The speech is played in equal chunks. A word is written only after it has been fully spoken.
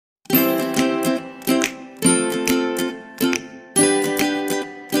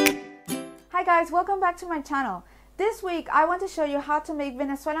guys, welcome back to my channel. This week I want to show you how to make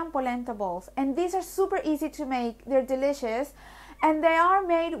Venezuelan polenta balls, and these are super easy to make. They're delicious and they are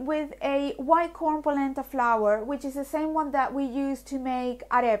made with a white corn polenta flour, which is the same one that we use to make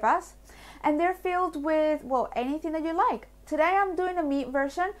arepas, and they're filled with, well, anything that you like. Today I'm doing a meat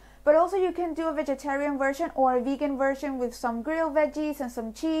version, but also you can do a vegetarian version or a vegan version with some grilled veggies and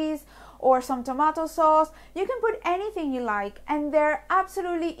some cheese or some tomato sauce. You can put anything you like, and they're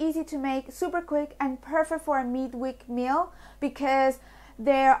absolutely easy to make, super quick and perfect for a midweek meal because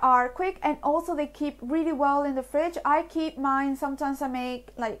they are quick and also they keep really well in the fridge. I keep mine, sometimes I make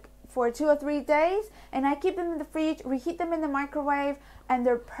like for 2 or 3 days, and I keep them in the fridge, reheat them in the microwave, and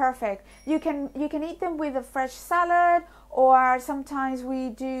they're perfect. You can eat them with a fresh salad, or sometimes we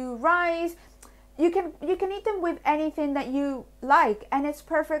do rice. You can eat them with anything that you like, and it's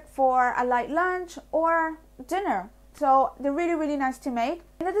perfect for a light lunch or dinner. So they're really nice to make.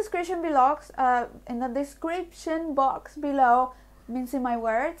 In the description box below, mincing my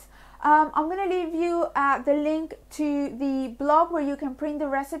words, I'm gonna leave you the link to the blog where you can print the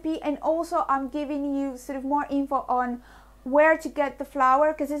recipe, and also I'm giving you sort of more info on where to get the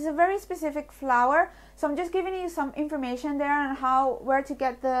flour, because it's a very specific flour. So I'm just giving you some information there on where to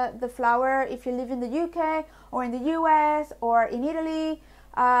get the flour if you live in the UK or in the US or in Italy,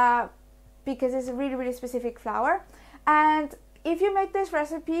 because it's a really specific flour. And if you make this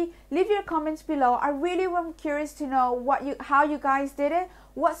recipe, leave your comments below. I really am curious to know how you guys did it,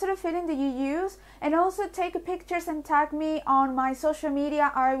 what sort of filling did you use, and also take pictures and tag me on my social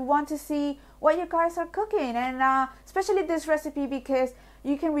media. I want to see what you guys are cooking, and especially this recipe because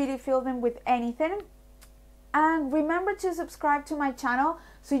you can really fill them with anything. And remember to subscribe to my channel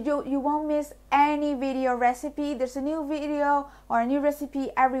so you won't miss any video recipe. There's a new video or a new recipe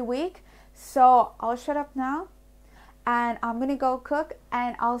every week. So I'll shut up now and I'm gonna go cook,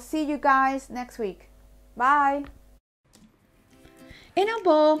 and I'll see you guys next week. Bye. In a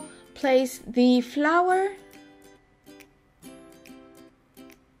bowl, place the flour,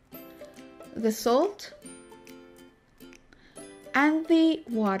 the salt, and the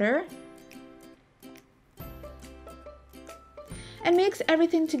water, and mix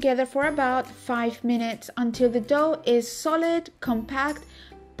everything together for about 5 minutes until the dough is solid, compact,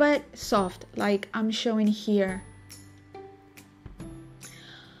 but soft, like I'm showing here.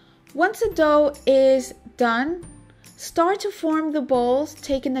 Once the dough is done, start to form the balls,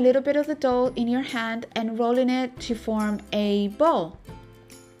 taking a little bit of the dough in your hand and rolling it to form a ball.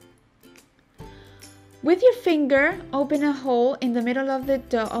 With your finger, open a hole in the middle of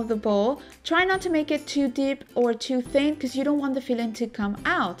the bowl. Try not to make it too deep or too thin because you don't want the filling to come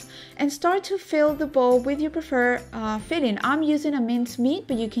out. And start to fill the bowl with your preferred filling. I'm using a minced meat,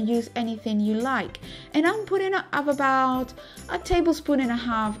 but you can use anything you like. And I'm putting up about 1.5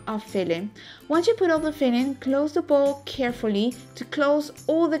 tablespoons of filling. Once you put all the filling, close the bowl carefully to close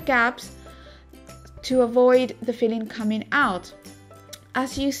all the gaps to avoid the filling coming out.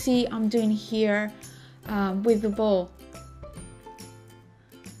 As you see, I'm doing here with the bowl.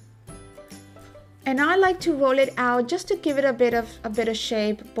 And I like to roll it out just to give it a bit of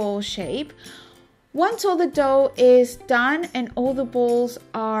shape, bowl shape. Once all the dough is done and all the balls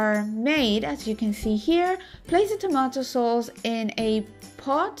are made, as you can see here, place the tomato sauce in a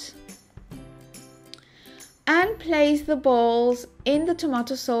pot and place the balls in the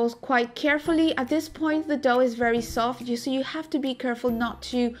tomato sauce quite carefully. At this point the dough is very soft, so you have to be careful not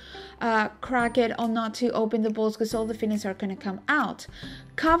to crack it or not to open the balls because all the fillings are going to come out.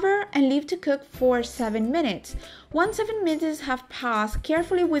 Cover and leave to cook for 7 minutes. Once 7 minutes have passed,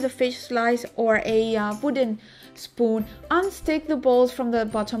 carefully with a fish slice or a wooden spoon, unstick the balls from the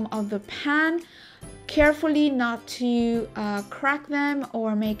bottom of the pan, carefully not to crack them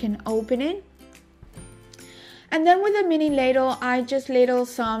or make an opening. And then with a mini ladle, I just ladle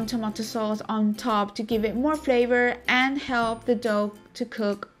some tomato sauce on top to give it more flavor and help the dough to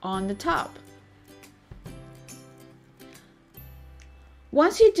cook on the top.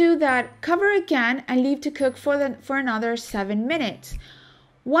 Once you do that, cover again and leave to cook for another 7 minutes.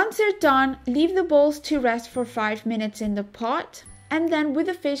 Once they're done, leave the balls to rest for 5 minutes in the pot, and then with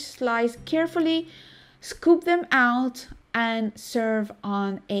a fish slice, carefully scoop them out and serve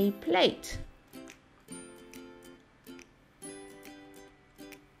on a plate.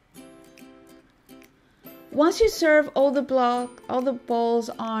 Once you serve all the balls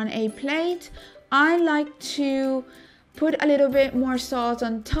on a plate, I like to Put a little bit more sauce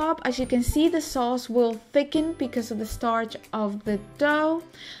on top. As you can see, the sauce will thicken because of the starch of the dough.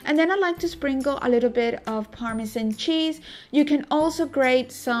 And then I like to sprinkle a little bit of Parmesan cheese. You can also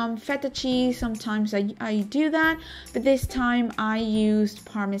grate some feta cheese. Sometimes I do that, but this time I used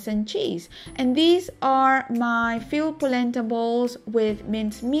Parmesan cheese. And these are my filled polenta balls with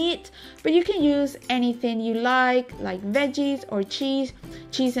minced meat, but you can use anything you like veggies or cheese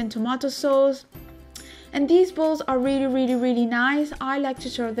and tomato sauce. And these balls are really nice. I like to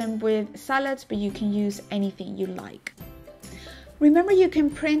serve them with salads, but you can use anything you like. Remember, you can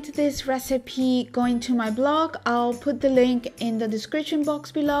print this recipe going to my blog. I'll put the link in the description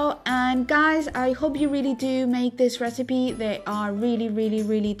box below. And guys, I hope you really do make this recipe. They are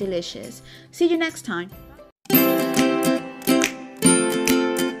really delicious. See you next time.